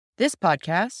This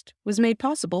podcast was made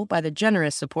possible by the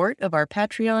generous support of our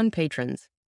Patreon patrons.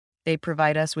 They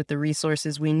provide us with the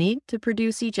resources we need to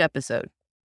produce each episode.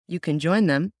 You can join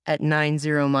them at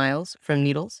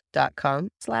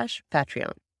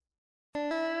 90milesfromneedles.com/Patreon.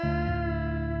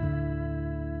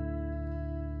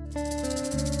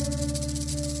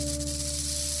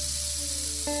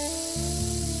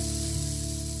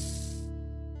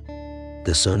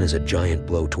 The sun is a giant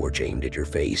blowtorch aimed at your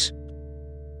face.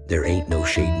 There ain't no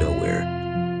shade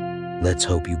nowhere. Let's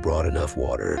hope you brought enough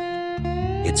water.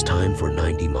 It's time for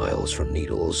 90 Miles from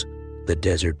Needles, the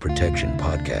Desert Protection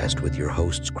Podcast with your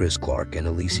hosts Chris Clark and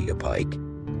Alicia Pike.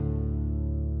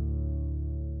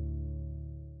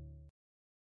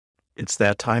 It's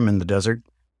that time in the desert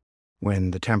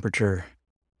when the temperature,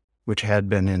 which had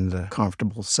been in the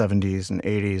comfortable 70s and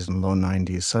 80s and low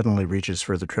 90s, suddenly reaches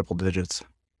for the triple digits,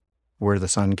 where the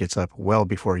sun gets up well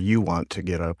before you want to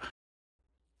get up.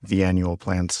 The annual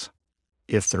plants,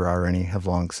 if there are any, have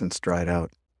long since dried out.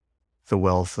 The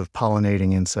wealth of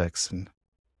pollinating insects and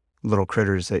little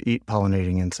critters that eat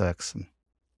pollinating insects and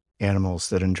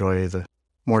animals that enjoy the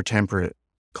more temperate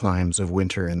climes of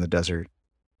winter in the desert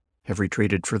have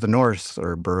retreated for the north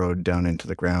or burrowed down into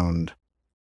the ground.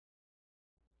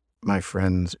 My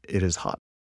friends, it is hot.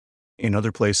 In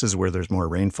other places where there's more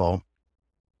rainfall,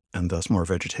 and thus more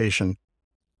vegetation,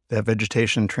 that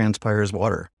vegetation transpires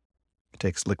water. It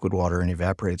takes liquid water and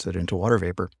evaporates it into water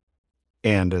vapor.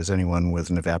 And as anyone with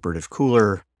an evaporative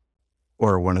cooler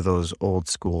or one of those old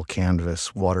school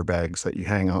canvas water bags that you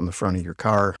hang on the front of your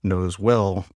car knows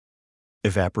well,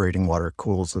 evaporating water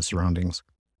cools the surroundings.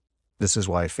 This is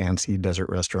why fancy desert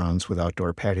restaurants with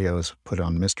outdoor patios put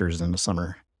on misters in the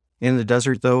summer. In the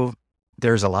desert, though,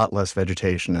 there's a lot less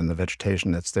vegetation, and the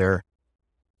vegetation that's there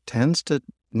tends to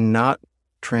not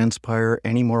transpire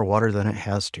any more water than it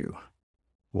has to.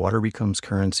 Water becomes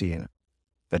currency and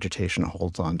vegetation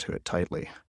holds on to it tightly.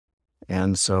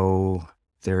 And so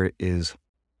there is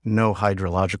no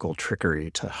hydrological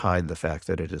trickery to hide the fact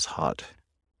that it is hot.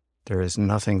 There is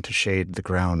nothing to shade the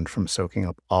ground from soaking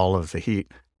up all of the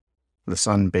heat. The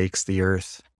sun bakes the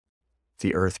earth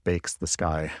bakes the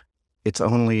sky. It's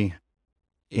only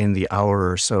in the hour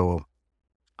or so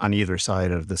on either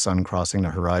side of the sun crossing the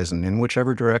horizon, in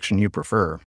whichever direction you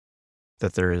prefer,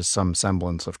 that there is some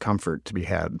semblance of comfort to be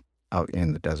had out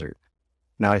in the desert.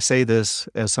 Now, I say this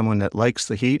as someone that likes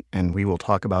the heat, and we will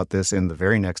talk about this in the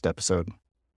very next episode,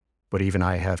 but even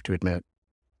I have to admit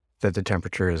that the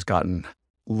temperature has gotten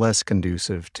less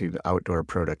conducive to the outdoor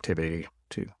productivity,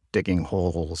 to digging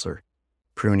holes or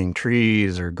pruning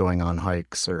trees or going on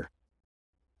hikes or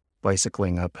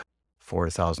bicycling up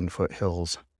 4,000-foot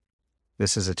hills.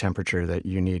 This is a temperature that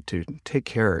you need to take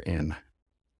care in.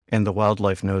 And the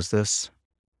wildlife knows this.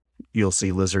 You'll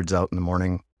see lizards out in the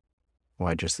morning.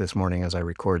 Why, just this morning as I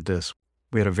record this,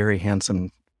 we had a very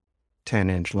handsome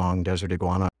 10-inch long desert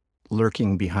iguana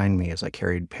lurking behind me as I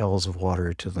carried pails of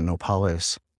water to the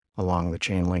nopales along the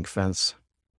chain link fence,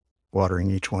 watering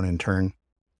each one in turn.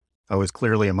 I was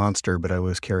clearly a monster, but I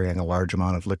was carrying a large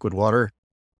amount of liquid water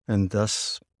and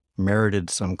thus merited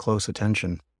some close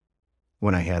attention.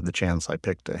 When I had the chance, I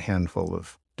picked a handful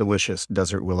of delicious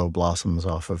desert willow blossoms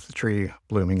off of the tree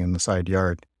blooming in the side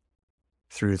yard,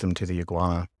 threw them to the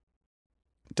iguana.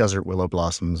 Desert willow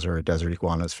blossoms are a desert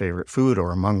iguana's favorite food,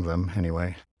 or among them,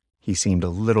 anyway. He seemed a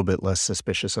little bit less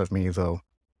suspicious of me, though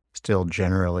still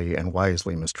generally and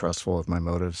wisely mistrustful of my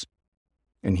motives.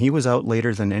 And he was out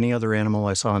later than any other animal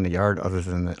I saw in the yard other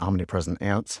than the omnipresent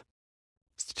ants.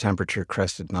 The temperature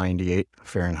crested 98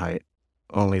 Fahrenheit.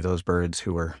 Only those birds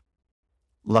who were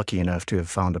lucky enough to have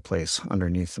found a place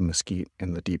underneath the mesquite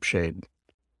in the deep shade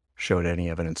showed any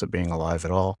evidence of being alive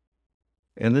at all.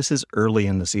 And this is early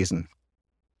in the season.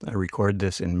 I record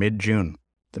this in mid-June,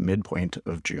 the midpoint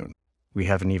of June. We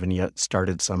haven't even yet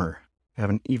started summer.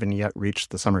 Haven't even yet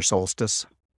reached the summer solstice.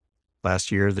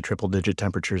 Last year, the triple-digit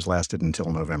temperatures lasted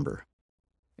until November.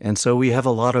 And so we have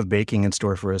a lot of baking in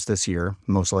store for us this year,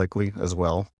 most likely as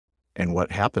well. And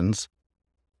what happens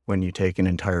when you take an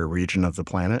entire region of the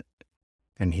planet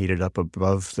and heat it up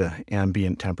above the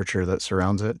ambient temperature that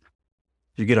surrounds it?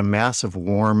 You get a mass of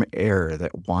warm air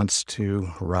that wants to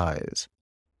rise.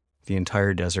 The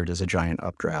entire desert is a giant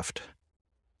updraft.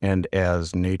 And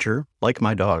as nature, like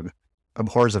my dog,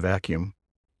 abhors a vacuum,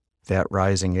 that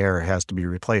rising air has to be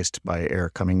replaced by air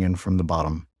coming in from the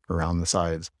bottom, around the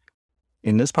sides.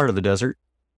 In this part of the desert,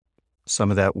 some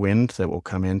of that wind that will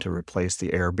come in to replace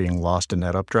the air being lost in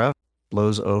that updraft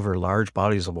blows over large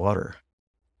bodies of water.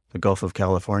 The Gulf of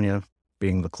California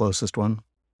being the closest one,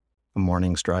 a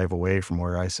morning's drive away from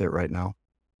where I sit right now.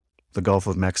 The Gulf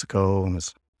of Mexico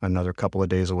is another couple of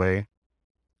days away.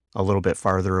 a little bit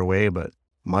farther away, but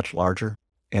much larger.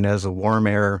 And as the warm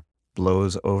air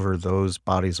blows over those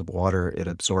bodies of water, it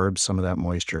absorbs some of that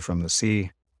moisture from the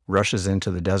sea, rushes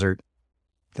into the desert.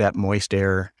 That moist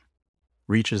air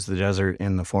reaches the desert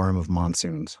in the form of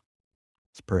monsoons.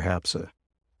 It's perhaps a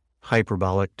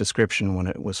hyperbolic description when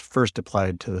it was first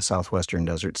applied to the southwestern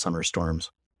desert summer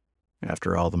storms.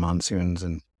 After all, the monsoons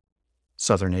in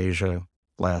southern Asia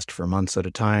last for months at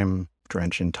a time,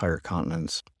 drench entire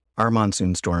continents. Our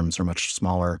monsoon storms are much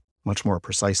smaller, much more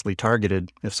precisely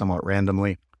targeted, if somewhat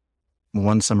randomly.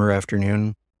 One summer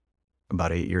afternoon,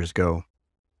 about 8 years ago,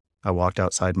 I walked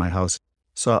outside my house,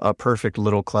 saw a perfect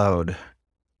little cloud,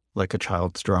 like a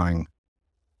child's drawing,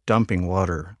 dumping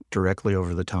water directly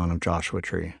over the town of Joshua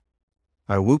Tree.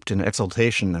 I whooped in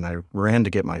exultation and I ran to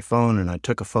get my phone and I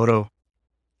took a photo.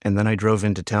 And then I drove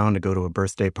into town to go to a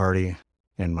birthday party,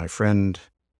 and my friend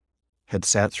had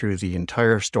sat through the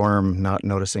entire storm, not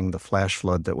noticing the flash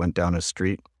flood that went down his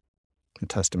street, a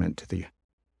testament to the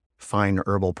fine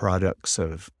herbal products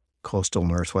of coastal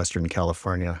northwestern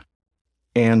California.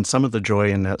 And some of the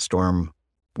joy in that storm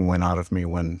went out of me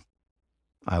when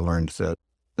I learned that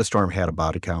the storm had a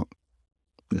body count.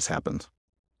 This happens.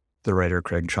 The writer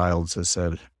Craig Childs has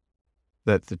said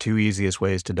that the two easiest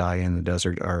ways to die in the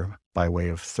desert are by way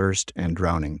of thirst and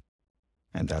drowning.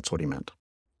 And that's what he meant.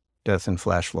 Death in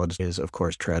flash floods is, of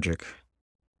course, tragic.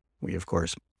 We, of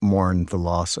course, mourn the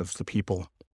loss of the people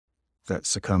that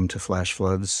succumb to flash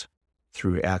floods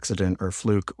through accident or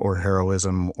fluke or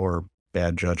heroism or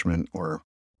bad judgment or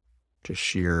just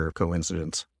sheer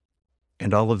coincidence.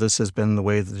 And all of this has been the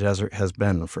way the desert has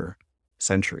been for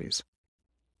centuries,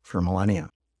 for millennia.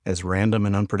 As random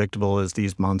and unpredictable as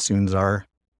these monsoons are,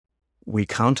 we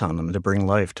count on them to bring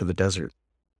life to the desert.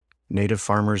 Native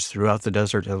farmers throughout the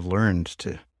desert have learned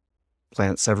to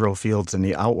plant several fields in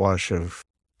the outwash of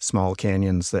small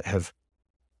canyons that have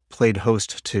played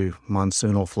host to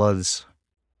monsoonal floods.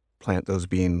 Plant those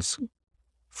beans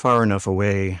far enough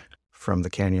away from the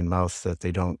canyon mouth that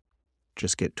they don't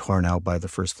just get torn out by the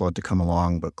first flood to come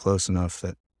along, but close enough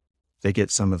that they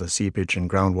get some of the seepage and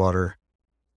groundwater,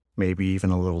 maybe even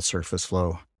a little surface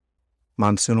flow.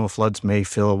 Monsoonal floods may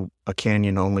fill a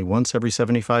canyon only once every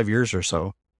 75 years or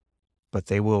so, but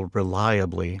they will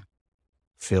reliably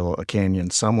fill a canyon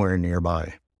somewhere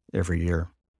nearby every year,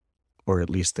 or at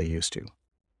least they used to.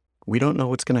 We don't know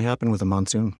what's going to happen with a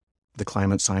monsoon. The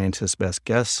climate scientists' best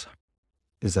guess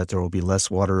is that there will be less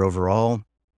water overall.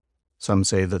 Some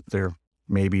say that there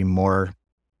may be more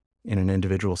in an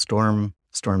individual storm.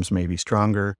 Storms may be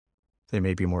stronger. They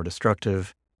may be more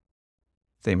destructive.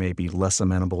 They may be less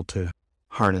amenable to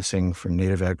harnessing for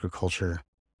native agriculture.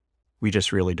 We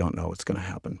just really don't know what's going to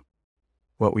happen.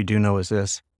 What we do know is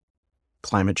this: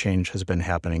 climate change has been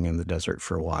happening in the desert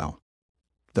for a while.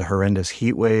 The horrendous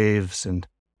heat waves and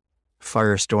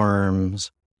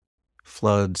firestorms,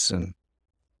 floods, and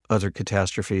other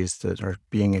catastrophes that are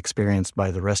being experienced by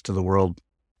the rest of the world,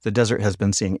 the desert has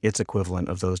been seeing its equivalent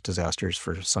of those disasters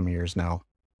for some years now.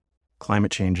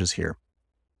 Climate change is here.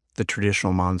 The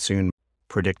traditional monsoon,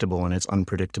 predictable in its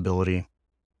unpredictability,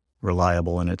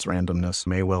 reliable in its randomness,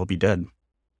 may well be dead.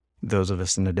 Those of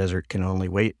us in the desert can only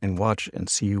wait and watch and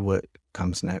see what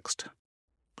comes next,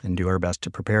 and do our best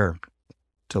to prepare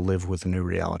to live with the new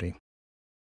reality.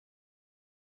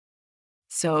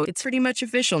 So it's pretty much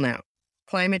official now.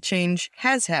 Climate change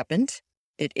has happened,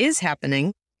 it is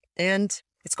happening, and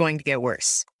it's going to get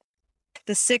worse.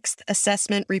 The sixth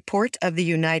assessment report of the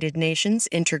United Nations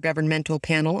Intergovernmental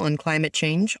Panel on Climate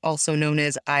Change, also known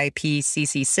as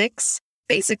IPCC6,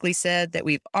 basically said that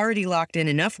we've already locked in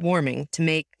enough warming to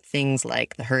make things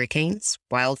like the hurricanes,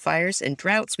 wildfires, and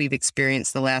droughts we've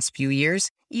experienced the last few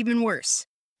years even worse,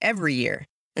 every year,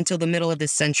 until the middle of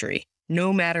this century,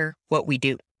 no matter what we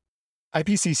do.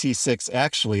 IPCC 6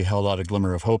 actually held out a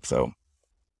glimmer of hope, though.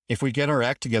 If we get our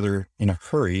act together in a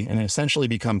hurry and essentially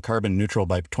become carbon neutral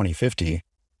by 2050,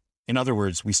 in other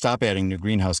words, we stop adding new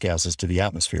greenhouse gases to the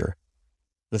atmosphere,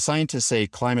 the scientists say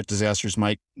climate disasters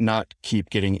might not keep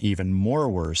getting even more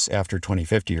worse after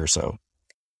 2050 or so.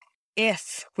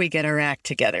 If we get our act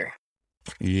together.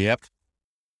 Yep.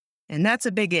 And that's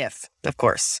a big if, of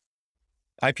course.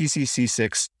 IPCC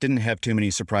 6 didn't have too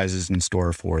many surprises in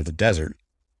store for the desert.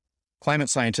 Climate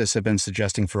scientists have been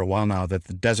suggesting for a while now that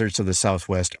the deserts of the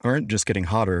Southwest aren't just getting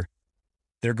hotter,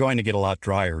 they're going to get a lot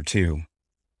drier too.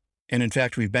 And in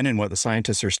fact, we've been in what the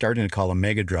scientists are starting to call a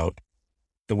mega drought,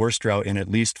 the worst drought in at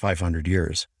least 500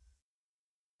 years.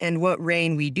 And what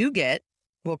rain we do get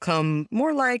will come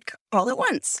more like all at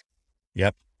once.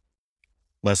 Yep.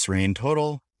 Less rain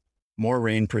total, more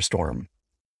rain per storm.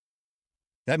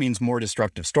 That means more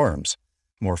destructive storms,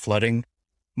 more flooding,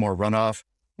 more runoff,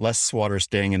 less water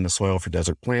staying in the soil for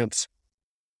desert plants.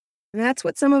 And that's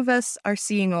what some of us are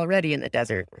seeing already in the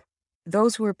desert.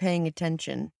 Those who are paying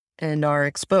attention and are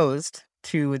exposed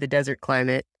to the desert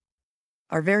climate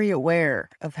are very aware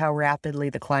of how rapidly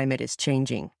the climate is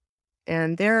changing.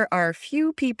 And there are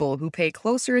few people who pay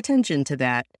closer attention to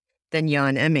that than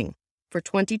Jan Emming. For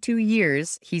 22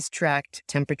 years, he's tracked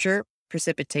temperature,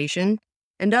 precipitation,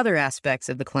 and other aspects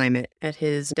of the climate at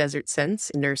his Desert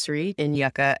Sense nursery in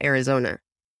Yucca, Arizona.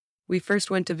 We first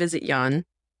went to visit Jan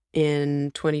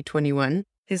in 2021.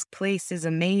 His place is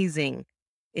amazing.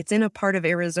 It's in a part of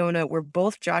Arizona where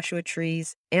both Joshua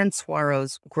trees and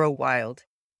saguaros grow wild.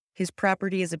 His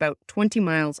property is about 20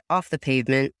 miles off the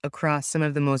pavement across some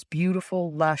of the most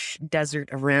beautiful, lush desert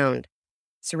around,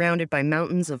 surrounded by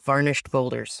mountains of varnished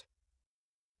boulders.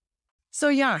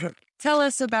 So Jan, tell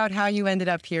us about how you ended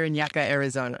up here in Yucca,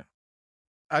 Arizona.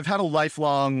 I've had a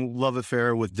lifelong love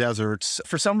affair with deserts.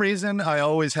 For some reason, I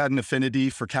always had an affinity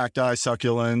for cacti,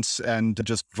 succulents, and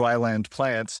just dryland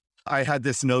plants. I had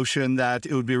this notion that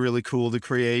it would be really cool to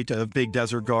create a big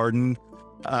desert garden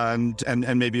and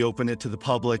maybe open it to the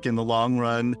public in the long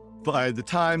run. By the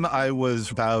time I was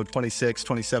about 26,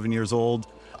 27 years old,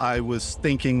 I was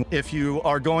thinking, if you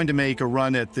are going to make a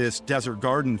run at this desert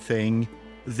garden thing,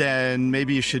 then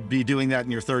maybe you should be doing that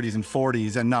in your 30s and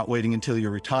 40s and not waiting until you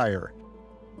retire.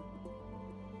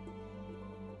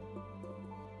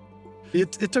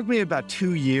 It took me about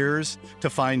 2 years to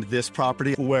find this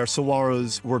property where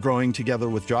saguaros were growing together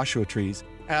with Joshua trees.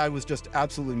 And I was just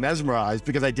absolutely mesmerized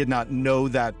because I did not know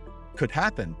that could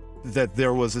happen, that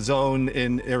there was a zone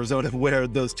in Arizona where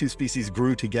those two species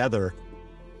grew together.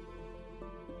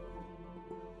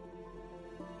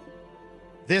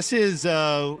 This is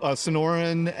a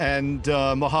Sonoran and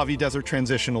Mojave Desert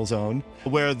Transitional Zone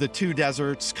where the two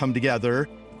deserts come together.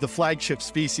 The flagship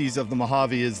species of the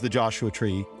Mojave is the Joshua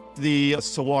tree. The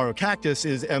saguaro cactus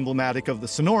is emblematic of the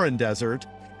Sonoran Desert.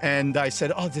 And I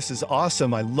said, oh, this is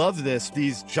awesome. I love this.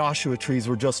 These Joshua trees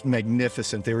were just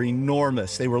magnificent. They were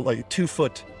enormous. They were like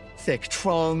 2-foot thick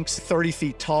trunks, 30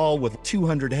 feet tall with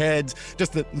 200 heads,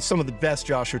 just some of the best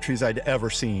Joshua trees I'd ever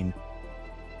seen.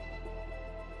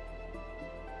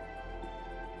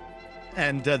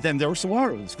 And then there were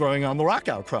saguaros growing on the rock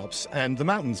outcrops and the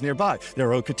mountains nearby.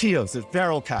 There are ocotillos, there's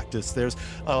barrel cactus, there's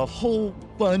a whole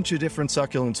bunch of different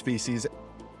succulent species.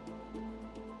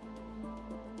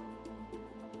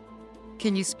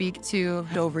 Can you speak to,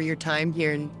 over your time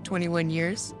here in 21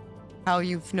 years, how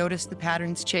you've noticed the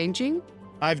patterns changing?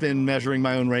 I've been measuring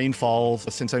my own rainfall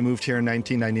since I moved here in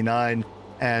 1999,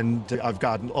 and I've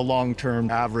got a long-term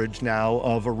average now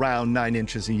of around 9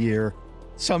 inches a year.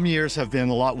 Some years have been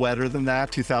a lot wetter than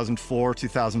that. 2004,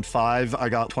 2005, I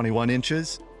got 21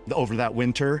 inches over that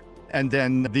winter. And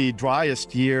then the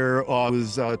driest year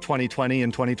was 2020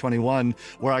 and 2021,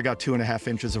 where I got 2.5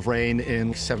 inches of rain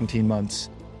in 17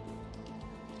 months.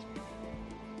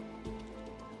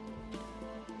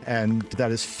 And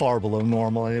that is far below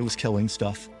normal, and it was killing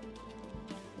stuff.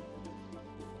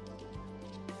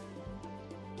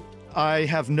 I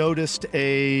have noticed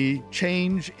a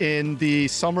change in the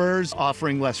summers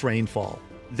offering less rainfall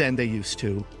than they used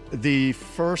to. The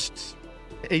first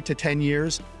 8 to 10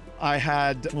 years, I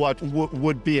had what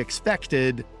would be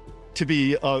expected to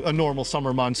be a normal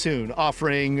summer monsoon,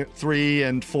 offering 3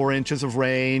 and 4 inches of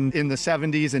rain in the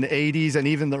 70s and 80s and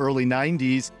even the early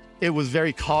 90s. It was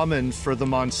very common for the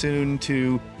monsoon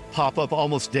to pop up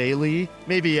almost daily,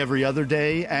 maybe every other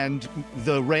day, and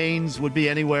the rains would be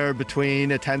anywhere between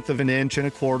 1/10 of an inch and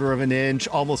 1/4 of an inch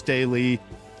almost daily.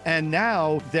 And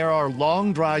now there are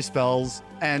long dry spells,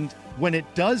 and when it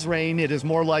does rain, it is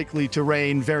more likely to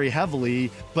rain very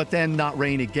heavily, but then not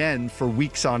rain again for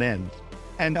weeks on end.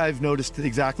 And I've noticed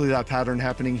exactly that pattern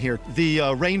happening here.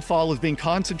 The rainfall is being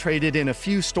concentrated in a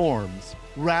few storms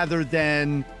rather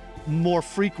than more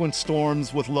frequent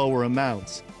storms with lower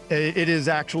amounts. It is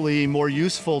actually more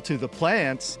useful to the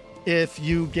plants if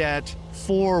you get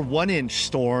 4 1-inch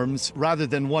storms rather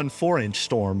than 1 4-inch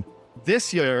storm.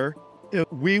 This year,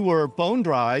 we were bone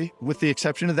dry, with the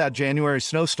exception of that January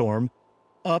snowstorm,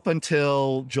 up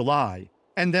until July.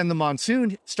 And then the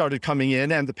monsoon started coming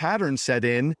in and the pattern set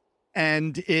in,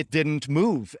 and it didn't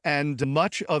move. And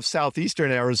much of southeastern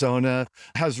Arizona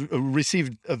has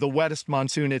received the wettest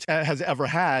monsoon it has ever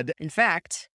had. In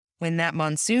fact, when that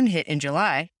monsoon hit in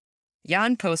July,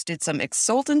 Jan posted some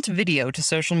exultant video to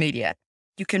social media.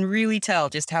 You can really tell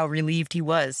just how relieved he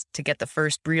was to get the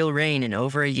first real rain in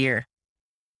over a year.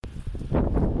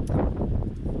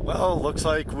 Well, looks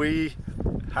like we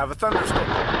have a thunderstorm.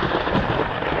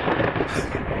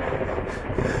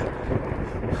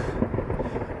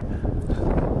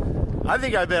 I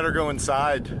think I better go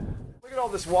inside. Look at all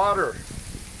this water.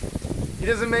 It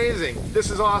is amazing.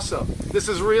 This is awesome. This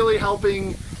is really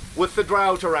helping with the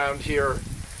drought around here.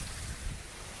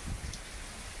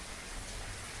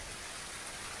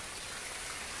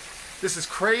 This is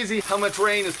crazy how much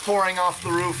rain is pouring off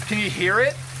the roof. Can you hear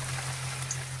it?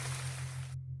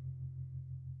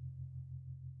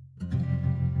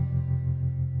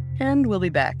 And we'll be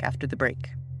back after the break.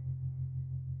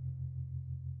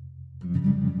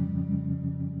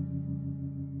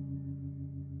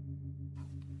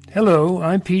 Hello,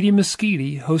 I'm Petey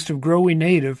Mesquite, host of Growing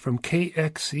Native from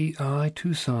KXCI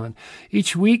Tucson.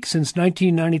 Each week since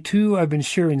 1992, I've been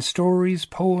sharing stories,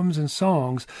 poems, and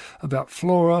songs about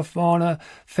flora, fauna,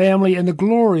 family, and the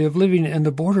glory of living in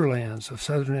the borderlands of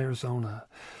southern Arizona.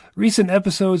 Recent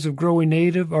episodes of Growing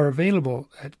Native are available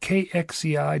at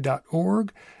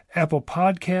kxci.org, Apple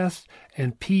Podcasts,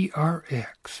 and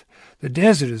PRX. The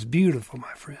desert is beautiful,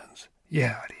 my friends.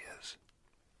 Yeah, it is.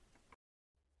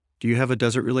 Do you have a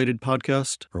desert-related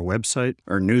podcast or website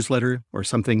or newsletter or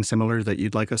something similar that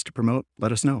you'd like us to promote?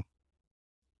 Let us know.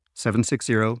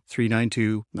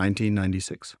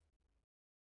 760-392-1996.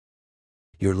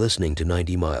 You're listening to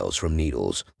 90 Miles from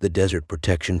Needles, the Desert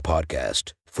Protection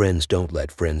Podcast. Friends don't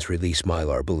let friends release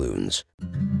Mylar balloons.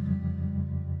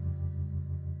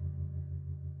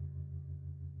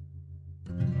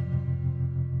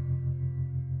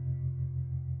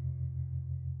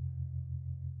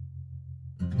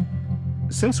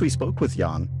 Since we spoke with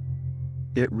Jan,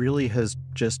 it really has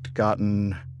just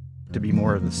gotten to be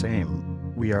more of the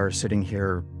same. We are sitting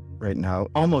here right now,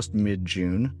 almost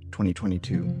mid-June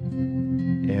 2022,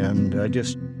 and I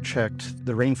just checked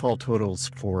the rainfall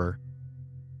totals for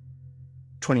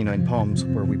 29 Palms,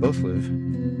 where we both live,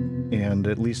 and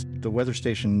at least the weather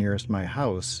station nearest my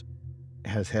house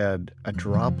has had a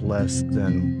drop less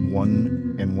than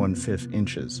 1 1/5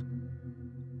 inches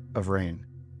of rain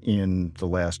in the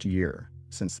last year,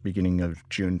 since the beginning of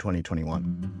June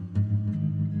 2021.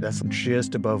 That's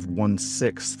just above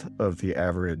 1/6 of the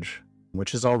average,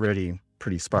 which is already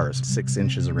pretty sparse. 6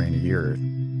 inches of rain a year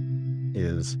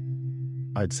is,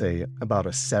 I'd say, about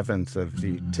 1/7 of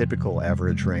the typical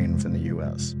average rain in the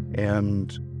U.S.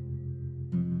 And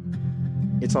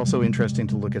it's also interesting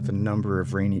to look at the number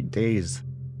of rainy days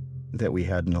that we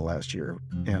had in the last year.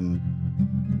 And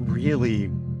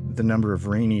really, the number of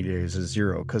rainy days is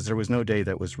 0, because there was no day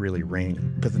that was really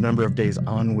raining. But the number of days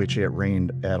on which it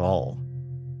rained at all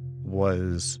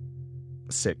was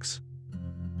 6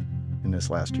 in this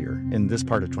last year, in this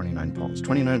part of 29 Palms.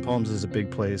 29 Palms is a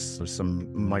big place. There's some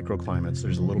microclimates.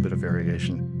 There's a little bit of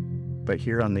variation. But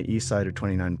here on the east side of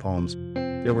 29 Palms,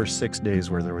 there were 6 days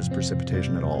where there was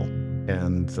precipitation at all.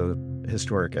 And the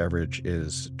historic average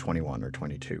is 21 or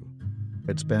 22.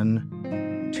 It's been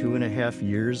 2.5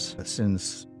 years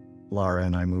since Laura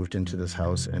and I moved into this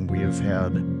house, and we have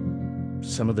had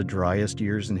some of the driest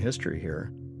years in history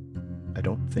here. I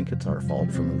don't think it's our fault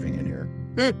for moving in here.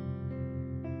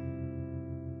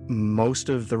 Most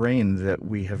of the rain that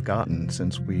we have gotten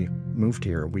since we moved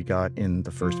here, we got in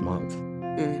the first month.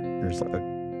 There's a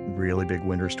really big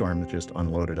winter storm that just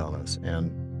unloaded on us.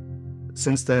 And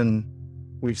since then,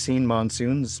 we've seen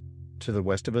monsoons to the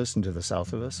west of us and to the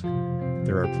south of us.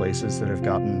 There are places that have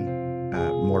gotten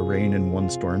more rain in one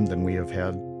storm than we have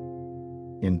had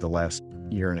in the last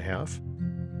 1.5 years.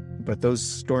 But those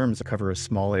storms cover a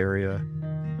small area,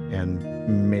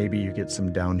 and maybe you get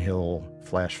some downhill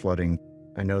flash flooding.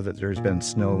 I know that there's been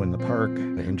snow in the park,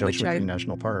 in Joshua Tree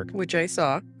National Park. Which I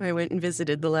saw. I went and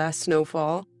visited the last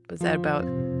snowfall. Was that about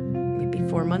maybe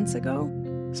 4 months ago?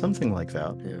 Something like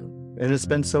that. Yeah. And it's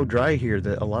been so dry here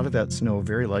that a lot of that snow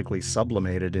very likely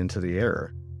sublimated into the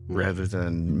air rather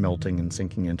than melting and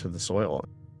sinking into the soil.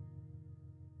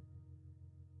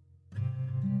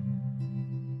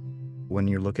 When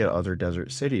you look at other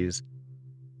desert cities,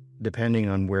 depending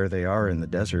on where they are in the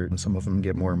desert, and some of them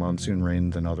get more monsoon rain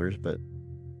than others, but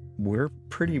we're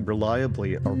pretty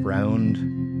reliably around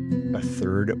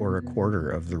 1/3 or 1/4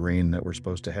 of the rain that we're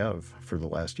supposed to have for the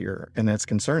last year. And that's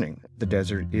concerning. The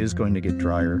desert is going to get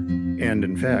drier. And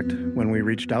in fact, when we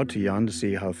reached out to Jan to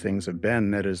see how things have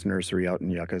been at his nursery out in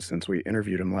Yucca since we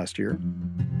interviewed him last year,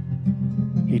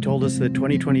 he told us that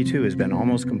 2022 has been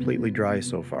almost completely dry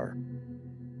so far.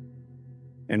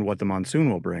 And what the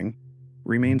monsoon will bring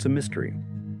remains a mystery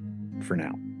for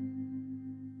now.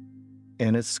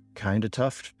 And it's kind of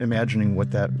tough imagining what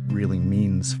that really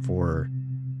means for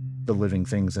the living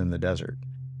things in the desert.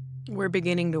 We're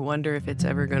beginning to wonder if it's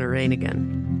ever going to rain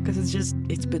again, because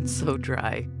it's been so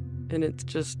dry, and it's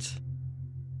just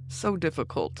so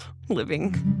difficult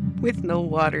living with no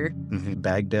water.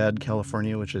 Baghdad,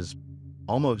 California, which is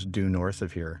almost due north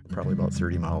of here, probably about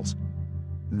 30 miles,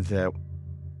 that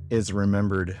is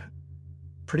remembered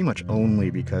pretty much only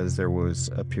because there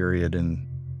was a period in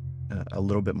a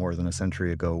little bit more than a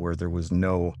century ago where there was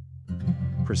no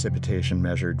precipitation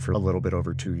measured for a little bit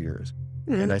over 2 years.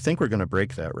 And I think we're going to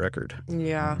break that record.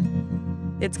 Yeah.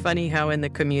 It's funny how in the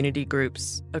community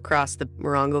groups across the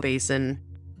Morongo Basin,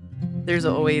 there's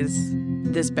always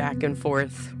this back and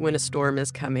forth when a storm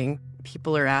is coming.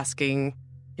 People are asking,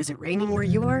 is it raining where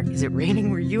you are? Is it raining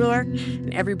where you are?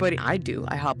 And everybody,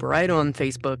 I hop right on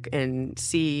Facebook and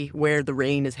see where the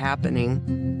rain is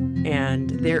happening. And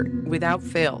there, without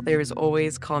fail, there's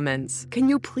always comments, can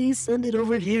you please send it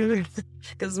over here?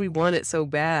 Because we want it so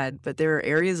bad. But there are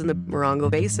areas in the Morongo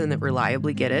Basin that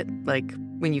reliably get it. Like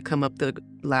when you come up the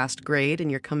last grade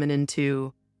and you're coming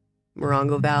into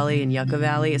Morongo Valley and Yucca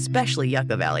Valley, especially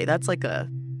Yucca Valley, that's like a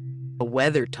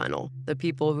weather tunnel. The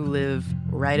people who live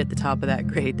right at the top of that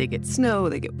grade, they get snow,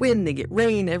 they get wind, they get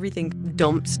rain, everything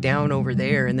dumps down over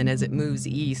there. And then as it moves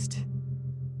east,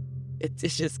 it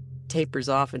just tapers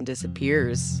off and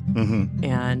disappears. Mm-hmm.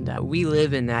 And we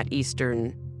live in that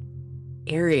eastern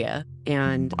area.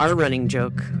 And our running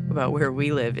joke about where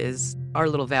we live is our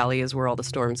little valley is where all the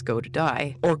storms go to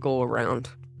die or go around.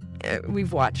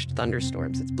 We've watched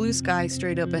thunderstorms. It's blue sky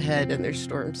straight up ahead and there's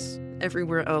storms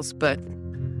everywhere else but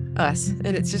us.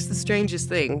 And it's just the strangest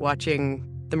thing watching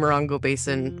the Morongo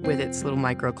Basin with its little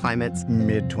microclimates.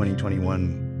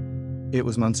 Mid-2021, it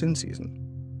was monsoon season.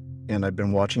 And I've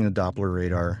been watching the Doppler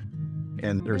radar,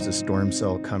 and there's a storm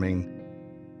cell coming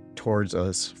towards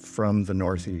us from the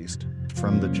northeast,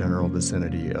 from the general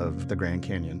vicinity of the Grand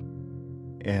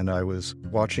Canyon. And I was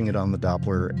watching it on the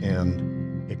Doppler,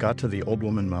 and it got to the Old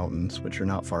Woman Mountains, which are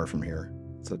not far from here.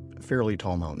 It's a fairly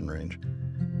tall mountain range.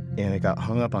 And it got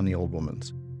hung up on the Old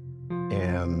Woman's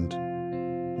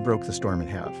and broke the storm in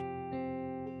half.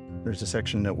 There's a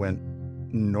section that went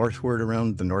northward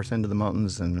around the north end of the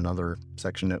mountains and another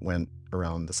section that went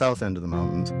around the south end of the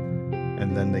mountains.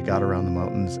 And then they got around the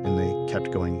mountains and they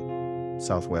kept going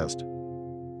southwest.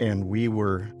 And we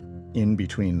were in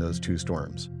between those two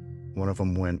storms. One of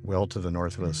them went well to the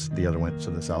north of us, the other went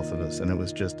to the south of us. And it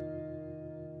was just,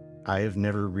 I have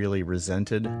never really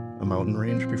resented a mountain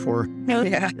range before. Oh,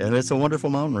 yeah. And it's a wonderful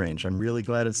mountain range. I'm really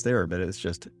glad it's there, but it's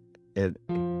just,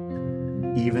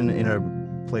 even in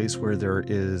a place where there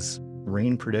is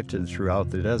rain predicted throughout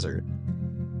the desert,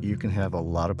 you can have a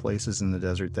lot of places in the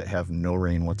desert that have no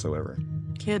rain whatsoever.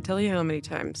 Can't tell you how many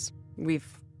times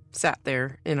we've sat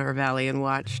there in our valley and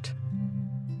watched.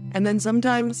 And then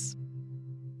sometimes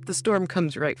the storm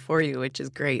comes right for you, which is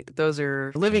great. Those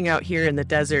are living out here in the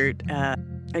desert.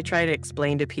 I try to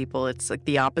explain to people it's like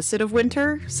the opposite of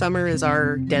winter. Summer is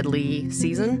our deadly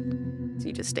season. So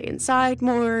you just stay inside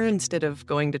more instead of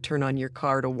going to turn on your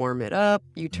car to warm it up.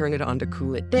 You turn it on to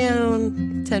cool it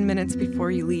down 10 minutes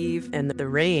before you leave. And the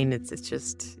rain, it's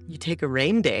just, you take a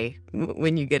rain day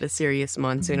when you get a serious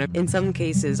monsoon. In some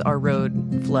cases, our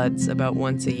road floods about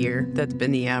once a year. That's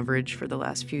been the average for the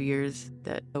last few years,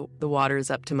 that the water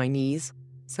is up to my knees.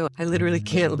 So I literally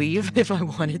can't leave if I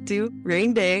wanted to.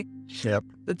 Rain day. Yep.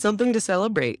 It's something to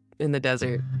celebrate in the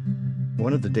desert.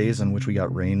 One of the days on which we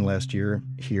got rain last year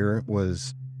here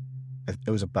was, it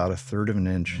was about 1/3 of an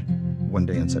inch one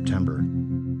day in September.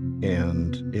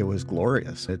 And it was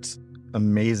glorious. It's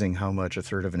amazing how much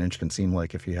 1/3 of an inch can seem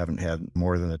like if you haven't had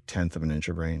more than 1/10 of an inch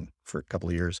of rain for a couple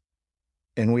of years.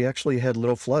 And we actually had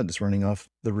little floods running off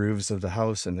the roofs of the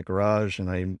house and the garage. And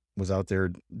I was out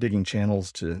there digging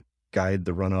channels to guide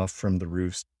the runoff from the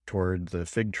roofs toward the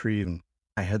fig tree. And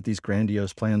I had these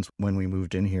grandiose plans when we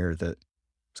moved in here that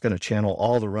it's going to channel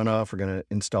all the runoff. We're going to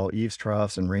install eaves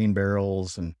troughs and rain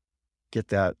barrels and get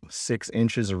that 6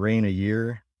 inches of rain a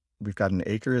year. We've got an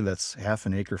acre that's half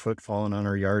an acre foot falling on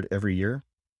our yard every year.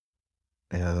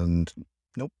 And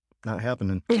nope, not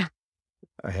happening. Yeah.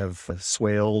 I have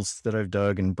swales that I've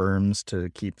dug and berms to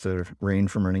keep the rain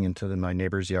from running into my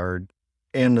neighbor's yard.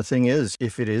 And the thing is,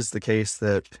 if it is the case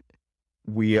that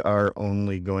we are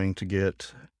only going to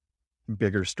get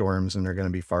bigger storms and they're going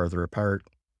to be farther apart,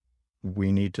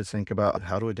 we need to think about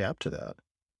how to adapt to that.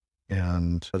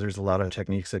 And there's a lot of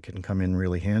techniques that can come in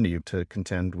really handy to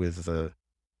contend with the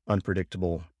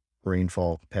unpredictable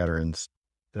rainfall patterns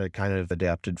that I kind of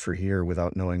adapted for here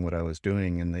without knowing what I was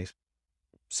doing. And they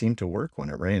seem to work when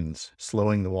it rains,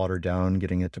 slowing the water down,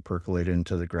 getting it to percolate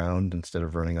into the ground instead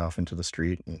of running off into the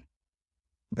street.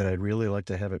 But I'd really like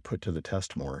to have it put to the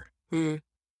test more.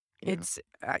 It's,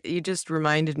 you just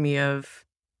reminded me of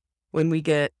when we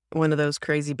get one of those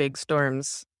crazy big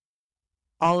storms,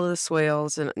 all of the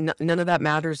swales, and none of that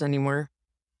matters anymore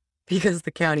because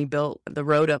the county built the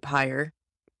road up higher.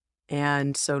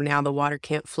 And so now the water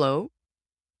can't flow,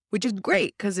 which is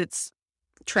great because it's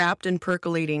trapped and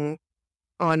percolating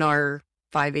on our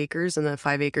 5 acres and the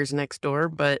 5 acres next door.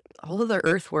 But all of the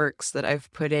earthworks that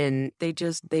I've put in, they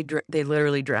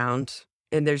literally drowned.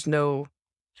 And there's no,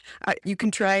 you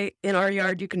can try in our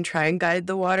yard, you can try and guide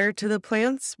the water to the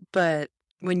plants. But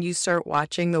when you start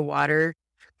watching the water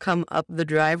come up the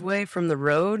driveway from the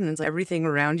road and it's like everything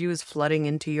around you is flooding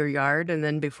into your yard, and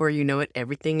then before you know it,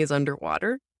 everything is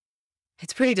underwater,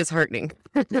 it's pretty disheartening.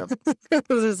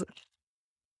 There's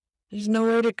no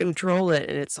way to control it,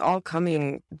 and it's all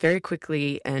coming very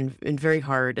quickly and very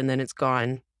hard, and then it's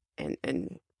gone.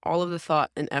 And all of the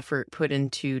thought and effort put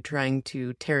into trying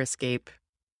to terrascape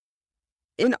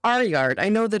in our yard. I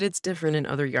know that it's different in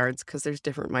other yards because there's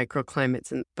different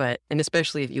microclimates, and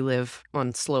especially if you live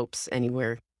on slopes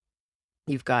anywhere,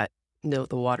 you've got the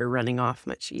water running off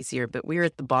much easier. But we're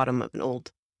at the bottom of an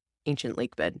old ancient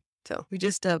lake bed. So we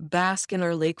just bask in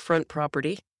our lakefront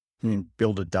property.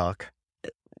 Build a dock.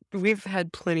 We've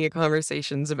had plenty of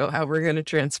conversations about how we're going to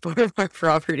transform our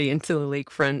property into a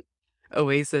lakefront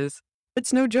oasis.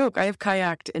 It's no joke. I have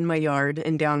kayaked in my yard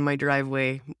and down my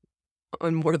driveway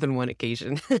on more than one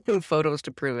occasion. Photos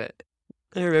to prove it.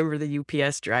 I remember the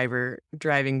UPS driver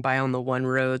driving by on the one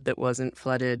road that wasn't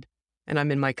flooded, and I'm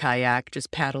in my kayak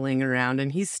just paddling around,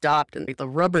 and he stopped and the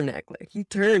rubberneck, he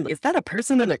turned. Is that a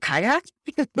person in a kayak?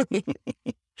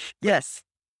 Yes.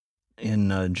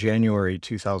 In January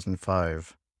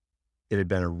 2005, it had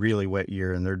been a really wet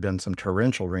year, and there had been some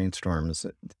torrential rainstorms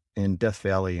in Death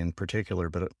Valley in particular,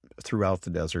 but throughout the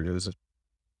desert. It was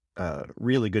a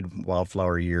really good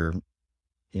wildflower year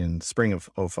in spring of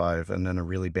 2005, and then a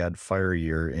really bad fire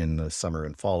year in the summer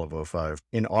and fall of 2005.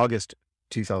 In August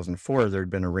 2004, there had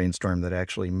been a rainstorm that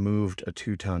actually moved a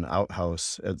 2-ton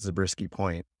outhouse at Zabriskie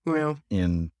Point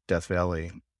in Death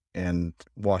Valley and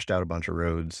washed out a bunch of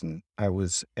roads. And I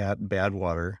was at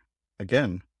Badwater,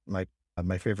 again,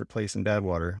 my favorite place in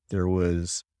Badwater. There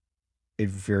was a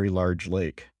very large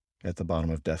lake at the bottom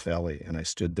of Death Valley, and I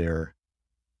stood there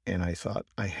and I thought,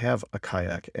 I have a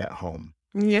kayak at home.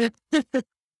 Yeah.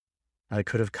 I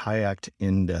could have kayaked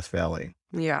in Death Valley.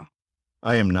 Yeah.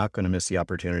 I am not going to miss the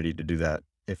opportunity to do that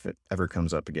if it ever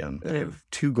comes up again. I have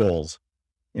 2 goals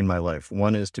in my life.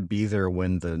 One is to be there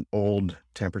when the old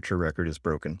temperature record is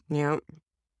broken. Yeah.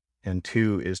 And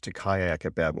 2 is to kayak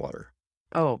at Badwater.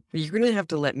 Oh, you're going to have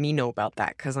to let me know about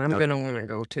that because I'm going to want to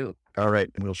go too. All right.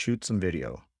 We'll shoot some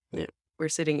video. Yeah. We're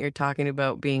sitting here talking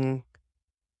about being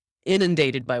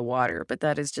inundated by water, but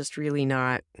that is just really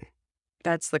not,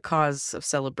 that's the cause of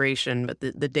celebration. But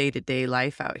the day-to-day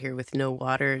life out here with no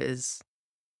water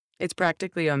it's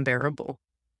practically unbearable.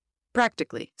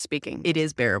 Practically speaking, it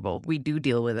is bearable. We do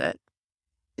deal with it.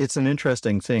 It's an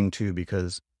interesting thing too,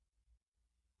 because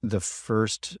the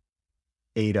first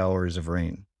 8 hours of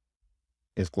rain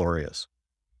is glorious.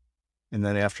 And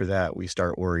then after that, we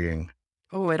start worrying.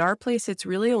 Oh, at our place, it's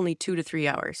really only 2 to 3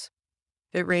 hours.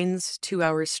 If it rains 2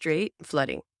 hours straight,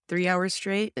 flooding. 3 hours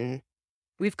straight, and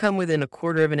we've come within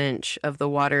 1/4 of an inch of the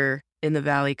water in the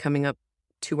valley coming up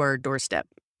to our doorstep,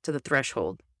 to the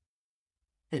threshold.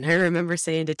 And I remember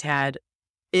saying to Tad,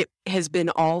 it has been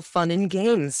all fun and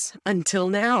games until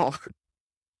now.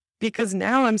 Because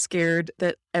now I'm scared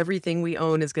that everything we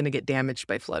own is going to get damaged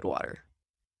by floodwater.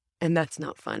 And that's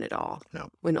not fun at all. No.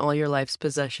 When all your life's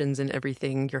possessions and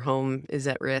everything, your home is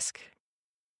at risk.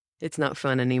 It's not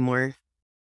fun anymore.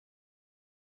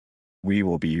 We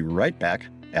will be right back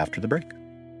after the break.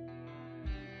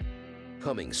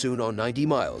 Coming soon on 90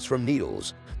 Miles from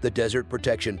Needles, the Desert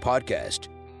Protection Podcast.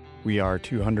 We are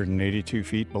 282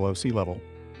 feet below sea level.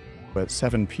 At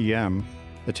 7 p.m.,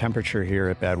 the temperature here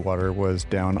at Badwater was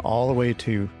down all the way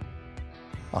to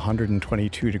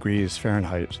 122 degrees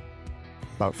Fahrenheit,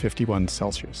 about 51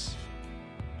 Celsius.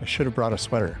 I should have brought a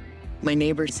sweater. My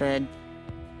neighbor said,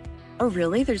 "Oh,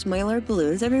 really? There's Mylar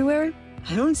balloons everywhere?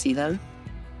 I don't see them."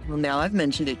 Well, now I've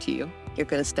mentioned it to you. You're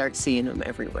going to start seeing them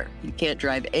everywhere. You can't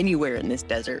drive anywhere in this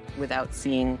desert without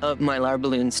seeing a Mylar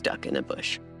balloon stuck in a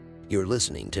bush. You're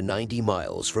listening to 90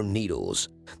 Miles from Needles,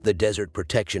 the Desert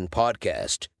Protection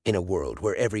Podcast, in a world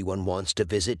where everyone wants to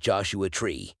visit Joshua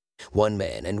Tree. One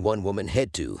man and one woman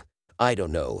head to, I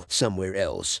don't know, somewhere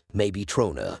else, maybe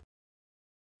Trona.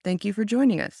 Thank you for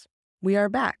joining us. We are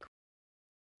back.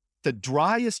 The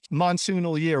driest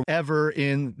monsoonal year ever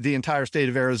in the entire state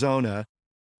of Arizona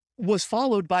was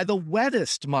followed by the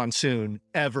wettest monsoon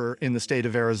ever in the state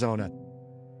of Arizona.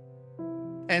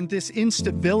 And this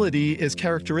instability is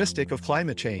characteristic of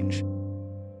climate change.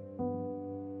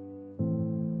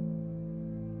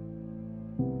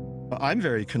 I'm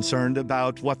very concerned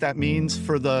about what that means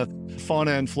for the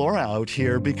fauna and flora out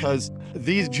here, because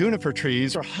these juniper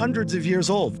trees are hundreds of years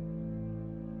old.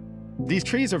 These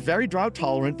trees are very drought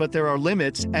tolerant, but there are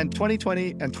limits, and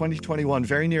 2020 and 2021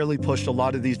 very nearly pushed a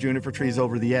lot of these juniper trees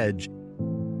over the edge.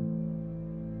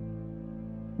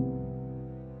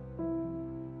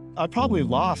 I probably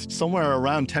lost somewhere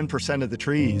around 10% of the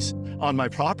trees on my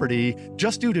property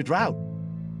just due to drought.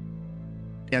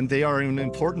 And they are an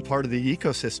important part of the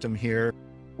ecosystem here.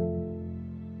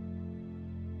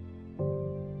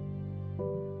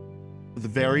 The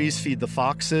berries feed the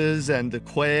foxes and the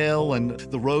quail and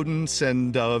the rodents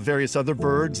and various other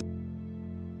birds.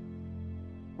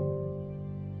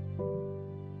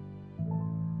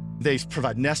 They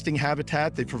provide nesting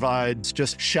habitat, they provide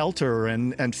just shelter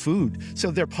and food.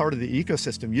 So they're part of the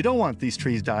ecosystem. You don't want these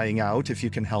trees dying out if you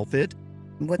can help it.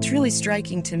 What's really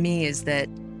striking to me is that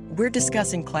we're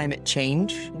discussing climate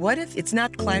change. What if it's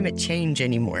not climate change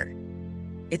anymore?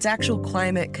 It's actual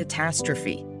climate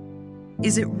catastrophe.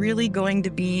 Is it really going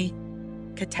to be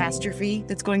catastrophe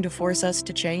that's going to force us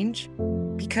to change?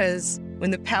 Because when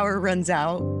the power runs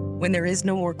out, when there is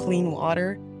no more clean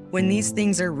water, when these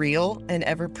things are real and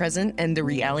ever present and the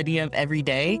reality of every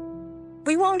day,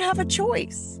 we won't have a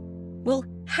choice. We'll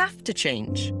have to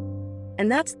change.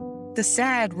 And that's the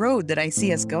sad road that I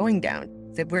see us going down,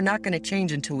 that we're not going to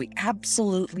change until we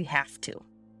absolutely have to.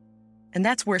 And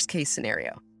that's worst case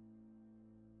scenario.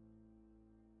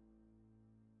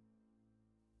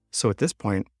 So at this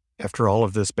point, after all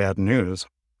of this bad news,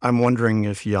 I'm wondering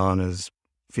if Jan is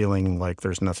feeling like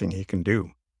there's nothing he can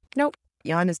do. Nope.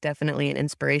 Jan is definitely an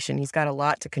inspiration. He's got a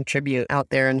lot to contribute out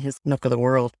there in his nook of the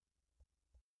world.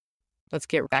 Let's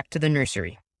get back to the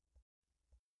nursery.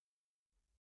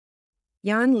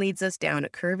 Jan leads us down a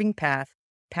curving path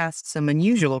past some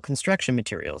unusual construction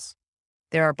materials.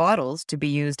 There are bottles to be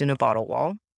used in a bottle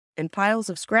wall, and piles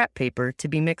of scrap paper to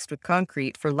be mixed with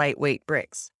concrete for lightweight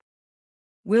bricks.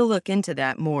 We'll look into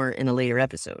that more in a later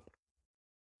episode.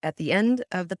 At the end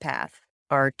of the path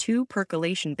are 2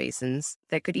 percolation basins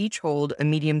that could each hold a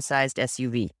medium-sized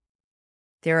SUV.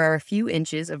 There are a few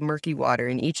inches of murky water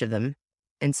in each of them,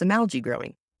 and some algae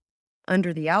growing.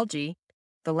 Under the algae,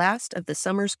 the last of the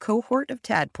summer's cohort of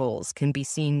tadpoles can be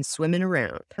seen swimming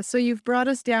around. So you've brought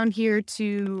us down here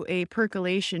to a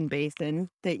percolation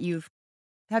basin that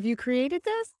have you created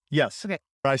this? Yes. Okay.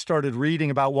 I started reading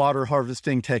about water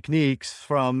harvesting techniques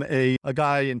from a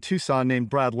guy in Tucson named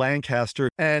Brad Lancaster,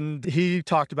 and he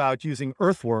talked about using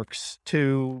earthworks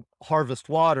to harvest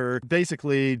water,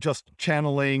 basically just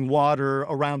channeling water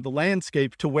around the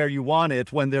landscape to where you want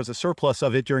it when there's a surplus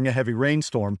of it during a heavy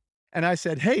rainstorm. And I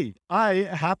said, hey, I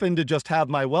happen to just have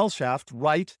my well shaft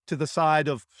right to the side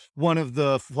of one of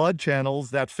the flood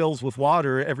channels that fills with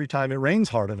water every time it rains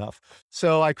hard enough.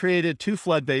 So I created 2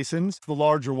 flood basins. The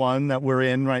larger one that we're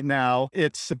in right now,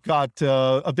 it's got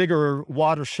a bigger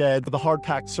watershed. The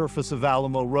hard-packed surface of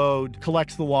Alamo Road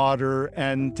collects the water,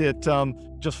 and it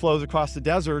just flows across the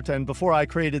desert. And before I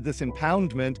created this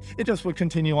impoundment, it just would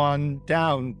continue on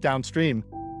downstream.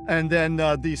 And then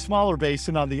the smaller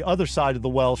basin on the other side of the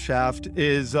well shaft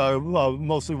is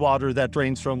mostly water that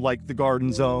drains from like the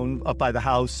garden zone up by the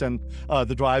house and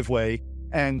the driveway.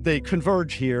 And they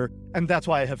converge here. And that's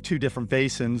why I have 2 different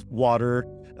basins. Water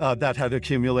that had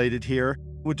accumulated here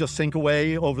would just sink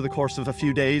away over the course of a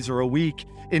few days or a week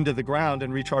into the ground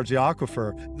and recharge the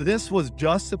aquifer. This was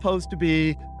just supposed to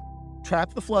be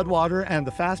trap the floodwater, and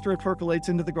the faster it percolates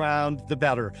into the ground, the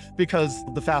better, because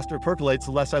the faster it percolates,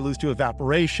 the less I lose to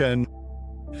evaporation.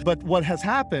 But what has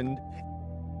happened,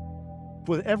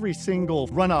 with every single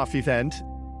runoff event,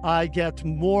 I get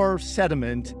more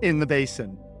sediment in the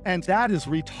basin, and that is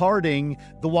retarding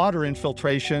the water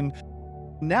infiltration.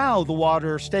 Now the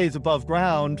water stays above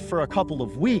ground for a couple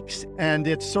of weeks, and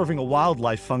it's serving a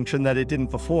wildlife function that it didn't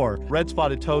before.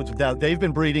 Red-spotted toads, they've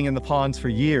been breeding in the ponds for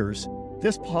years.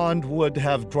 This pond would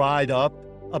have dried up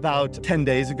about 10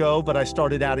 days ago, but I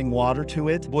started adding water to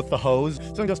it with the hose.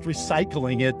 So I'm just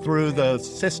recycling it through the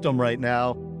system right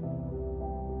now.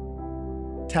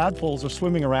 Tadpoles are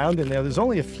swimming around in there. There's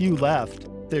only a few left.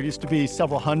 There used to be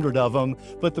several hundred of them,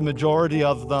 but the majority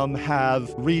of them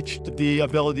have reached the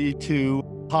ability to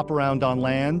hop around on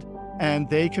land, and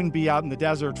they can be out in the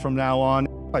desert from now on.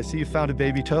 I see you found a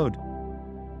baby toad.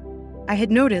 I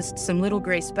had noticed some little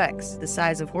gray specks the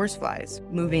size of horseflies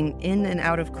moving in and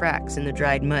out of cracks in the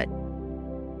dried mud.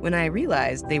 When I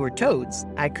realized they were toads,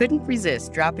 I couldn't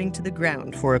resist dropping to the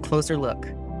ground for a closer look.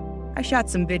 I shot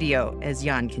some video as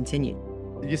Jan continued.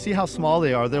 You see how small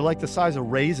they are? They're like the size of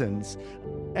raisins,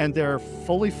 and they're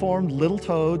fully formed little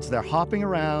toads. They're hopping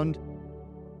around,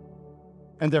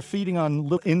 and they're feeding on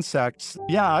little insects.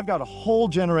 Yeah, I've got a whole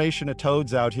generation of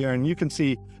toads out here, and you can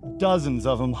see dozens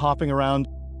of them hopping around.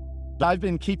 I've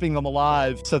been keeping them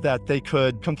alive so that they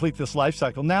could complete this life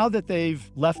cycle. Now that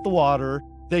they've left the water,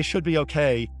 they should be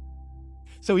okay.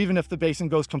 So even if the basin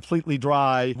goes completely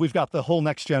dry, we've got the whole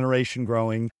next generation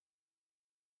growing.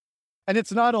 And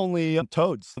it's not only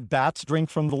toads. Bats drink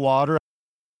from the water.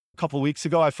 A couple of weeks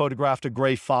ago, I photographed a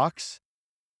gray fox.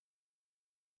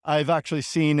 I've actually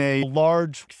seen a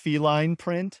large feline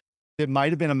print. It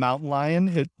might have been a mountain lion.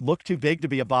 It looked too big to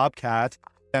be a bobcat.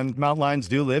 And mountain lions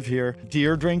do live here.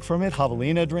 Deer drink from it,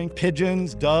 javelina drink,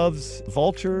 pigeons, doves,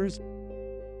 vultures.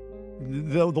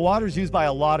 The water's used by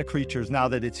a lot of creatures now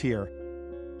that it's here.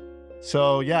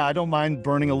 So yeah, I don't mind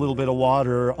burning a little bit of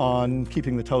water on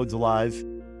keeping the toads alive.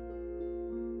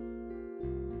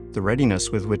 The readiness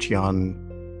with which Jan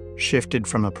shifted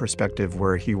from a perspective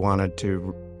where he wanted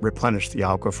to replenish the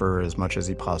aquifer as much as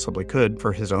he possibly could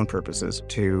for his own purposes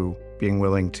to being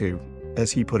willing to,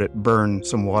 as he put it, burn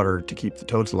some water to keep the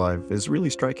toads alive is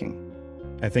really striking.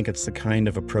 I think it's the kind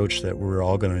of approach that we're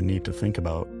all going to need to think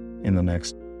about in the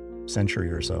next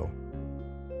century or so.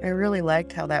 I really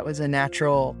liked how that was a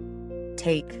natural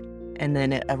take and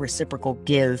then a reciprocal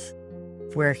give,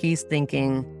 where he's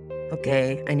thinking,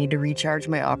 okay, I need to recharge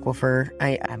my aquifer.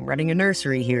 I'm running a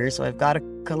nursery here, so I've got to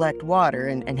collect water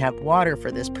and have water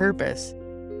for this purpose.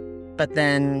 But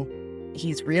then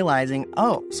he's realizing,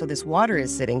 oh, so this water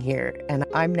is sitting here, and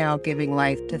I'm now giving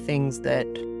life to things that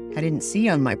I didn't see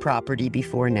on my property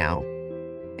before now.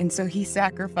 And so he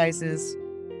sacrifices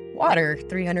water,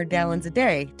 300 gallons a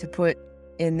day, to put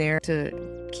in there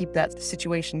to keep that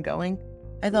situation going.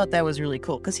 I thought that was really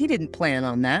cool, because he didn't plan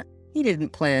on that. He didn't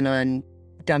plan on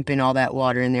dumping all that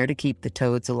water in there to keep the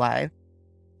toads alive.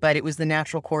 But it was the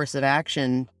natural course of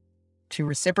action to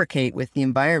reciprocate with the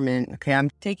environment. Okay,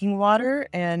 I'm taking water,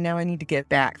 and now I need to get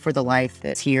back for the life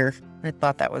that's here. I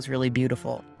thought that was really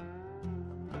beautiful.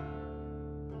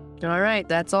 All right,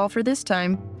 that's all for this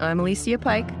time. I'm Alicia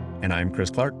Pike. And I'm Chris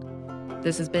Clark.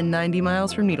 This has been 90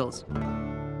 Miles from Needles.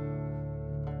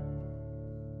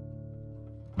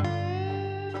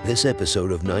 This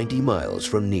episode of 90 Miles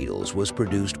from Needles was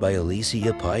produced by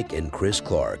Alicia Pike and Chris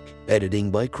Clark. Editing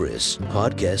by Chris.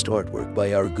 Podcast artwork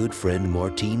by our good friend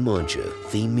Martine Mancha.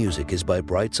 Theme music is by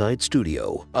Brightside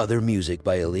Studio. Other music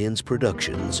by Aliens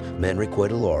Productions,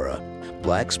 Manriqueta Lara,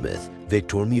 Blacksmith,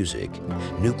 Victor Music,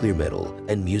 Nuclear Metal,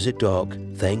 and Music Dog.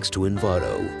 Thanks to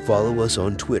Envato. Follow us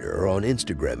on Twitter or on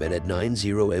Instagram at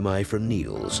 90mi from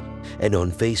Needles, and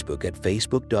on Facebook at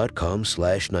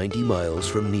facebook.com/90 miles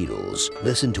from Needles.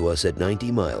 Listen to us at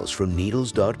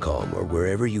 90milesfromneedles.com or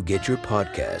wherever you get your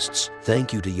podcasts.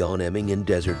 Thank you to Jan Emming and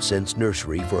Desert Sense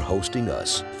Nursery for hosting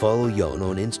us. Follow Jan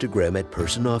on Instagram at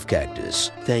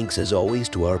PersonOffCactus. Thanks as always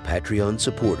to our Patreon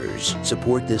supporters.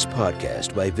 Support this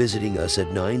podcast by visiting us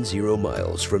at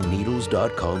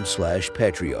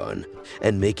 90milesfromneedles.com/Patreon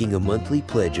and making a monthly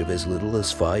pledge of as little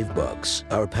as $5.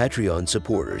 Our Patreon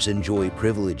supporters enjoy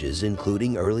privileges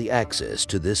including early access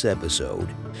to this episode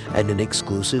and an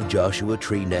exclusive Joshua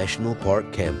Tree National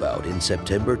Park campout in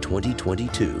September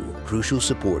 2022. Crucial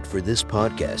support for this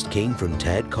podcast came from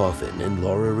Tad Coffin and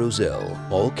Laura Roselle.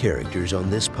 All characters on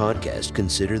this podcast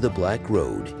consider the Black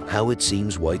Road, how it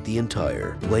seems white the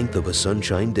entire length of a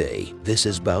sunshine day. This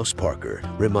is Bouse Parker,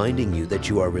 reminding you that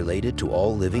you are related to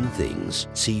all living things.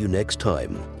 See you next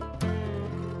time.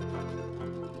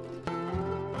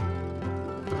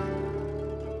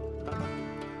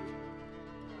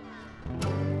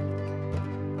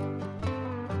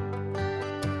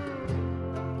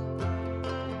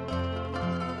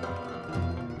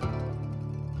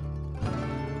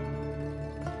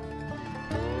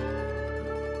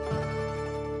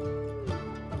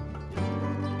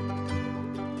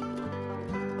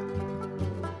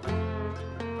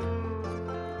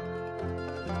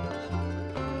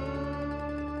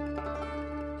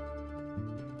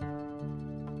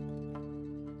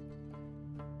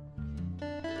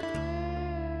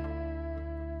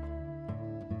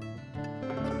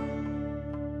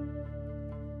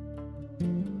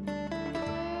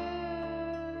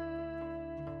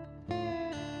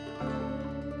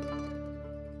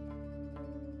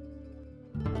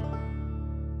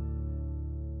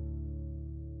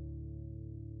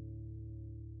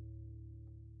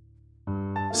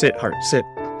 Sit, Hart, sit.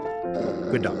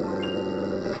 Good dog.